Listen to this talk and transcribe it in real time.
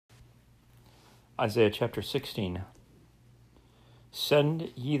Isaiah chapter 16.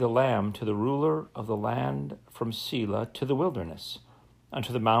 Send ye the lamb to the ruler of the land from Selah to the wilderness,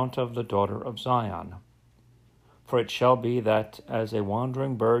 unto the mount of the daughter of Zion. For it shall be that, as a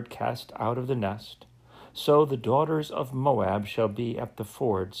wandering bird cast out of the nest, so the daughters of Moab shall be at the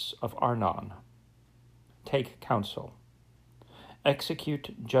fords of Arnon. Take counsel.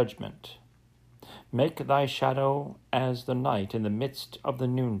 Execute judgment. Make thy shadow as the night in the midst of the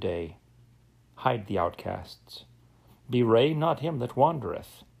noonday. Hide the outcasts. Bewray not him that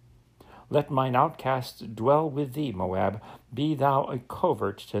wandereth. Let mine outcasts dwell with thee, Moab. Be thou a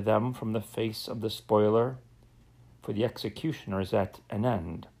covert to them from the face of the spoiler. For the executioner is at an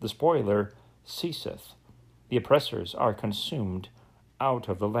end. The spoiler ceaseth. The oppressors are consumed out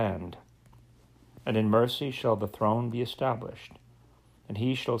of the land. And in mercy shall the throne be established, and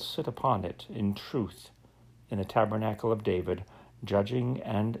he shall sit upon it in truth in the tabernacle of David, judging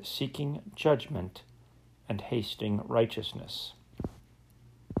and seeking judgment and hasting righteousness.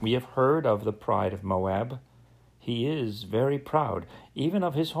 We have heard of the pride of Moab. He is very proud, even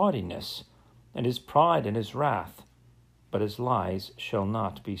of his haughtiness, and his pride and his wrath, but his lies shall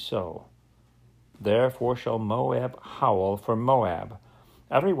not be so. Therefore shall Moab howl for Moab.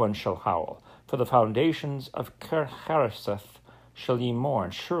 Every one shall howl. For the foundations of Kirharaseth shall ye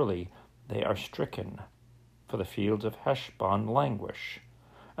mourn. Surely they are stricken. For the fields of Heshbon languish,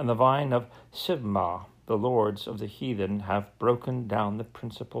 and the vine of Sibmah, the lords of the heathen, have broken down the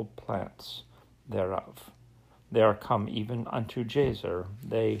principal plants thereof. They are come even unto Jazer.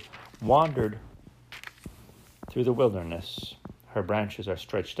 They wandered through the wilderness. Her branches are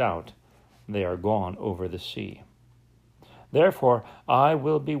stretched out. They are gone over the sea. Therefore I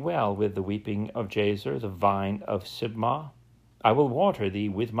will bewail with the weeping of Jazer, the vine of Sibmah. I will water thee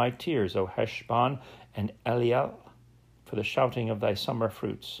with my tears, O Heshbon and Eliel, for the shouting of thy summer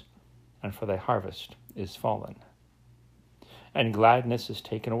fruits, and for thy harvest is fallen. And gladness is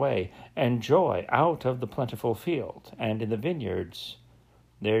taken away, and joy out of the plentiful field, and in the vineyards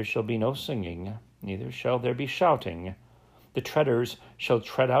there shall be no singing, neither shall there be shouting. The treaders shall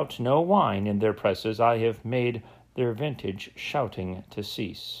tread out no wine in their presses. I have made their vintage shouting to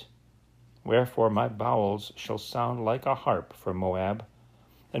cease. Wherefore my bowels shall sound like a harp for Moab,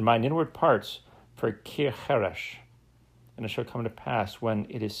 and mine inward parts for Kirharesh. And it shall come to pass, when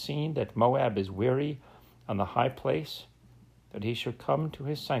it is seen that Moab is weary on the high place, that he shall come to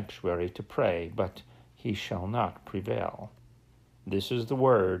his sanctuary to pray, but he shall not prevail. This is the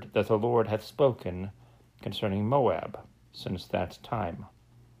word that the Lord hath spoken concerning Moab since that time.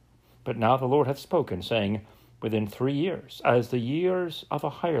 But now the Lord hath spoken, saying, within 3 years, as the years of a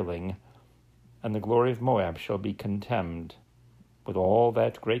hireling, and the glory of Moab shall be contemned with all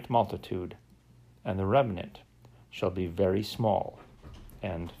that great multitude, and the remnant shall be very small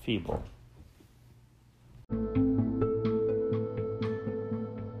and feeble.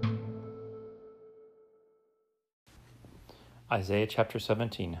 Isaiah chapter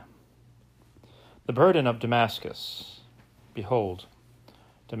 17. The burden of Damascus. Behold,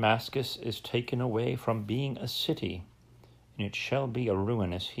 Damascus is taken away from being a city, and it shall be a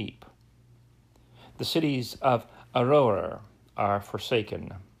ruinous heap. The cities of Aroer are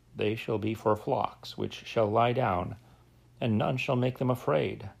forsaken. They shall be for flocks, which shall lie down, and none shall make them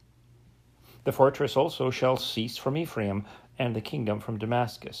afraid. The fortress also shall cease from Ephraim, and the kingdom from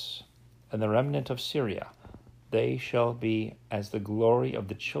Damascus, and the remnant of Syria. They shall be as the glory of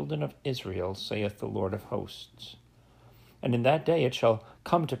the children of Israel, saith the Lord of hosts. And in that day it shall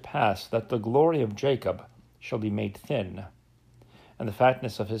come to pass that the glory of Jacob shall be made thin, and the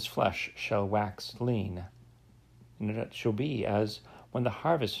fatness of his flesh shall wax lean. And it shall be as when the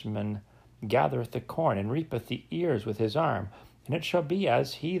harvestman gathereth the corn, and reapeth the ears with his arm. And it shall be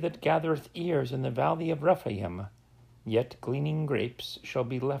as he that gathereth ears in the valley of Rephaim. Yet gleaning grapes shall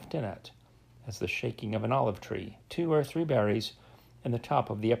be left in it, as the shaking of an olive tree, 2 or 3 berries in the top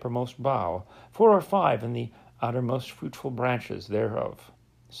of the uppermost bough, 4 or 5 in the outermost fruitful branches thereof,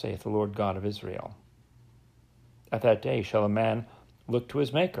 saith the Lord God of Israel. At that day shall a man look to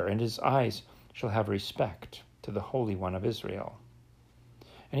his Maker, and his eyes shall have respect to the Holy One of Israel.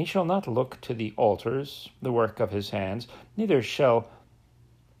 And he shall not look to the altars, the work of his hands, neither shall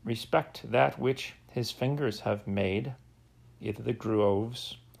respect that which his fingers have made, either the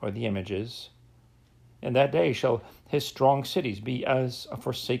groves or the images. In that day shall his strong cities be as a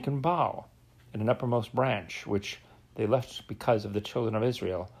forsaken bough, and an uppermost branch, which they left because of the children of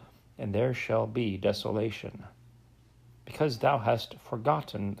Israel, and there shall be desolation. Because thou hast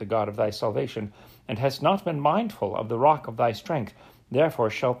forgotten the God of thy salvation, and hast not been mindful of the rock of thy strength, therefore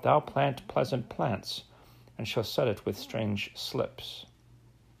shalt thou plant pleasant plants, and shalt set it with strange slips.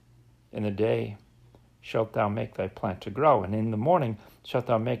 In the day shalt thou make thy plant to grow, and in the morning shalt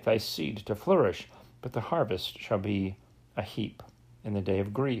thou make thy seed to flourish, but the harvest shall be a heap in the day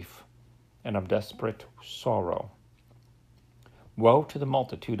of grief and of desperate sorrow. Woe to the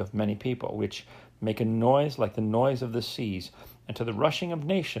multitude of many people, which make a noise like the noise of the seas, and to the rushing of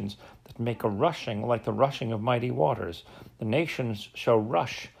nations that make a rushing like the rushing of mighty waters. The nations shall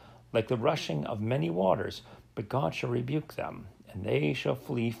rush like the rushing of many waters, but God shall rebuke them, and they shall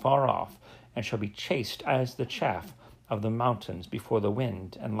flee far off, and shall be chased as the chaff of the mountains before the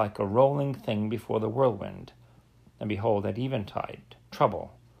wind, and like a rolling thing before the whirlwind. And behold, at eventide,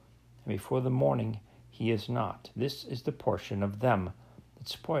 trouble, and before the morning he is not. This is the portion of them that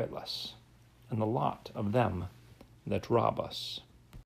spoil us, and the lot of them that rob us.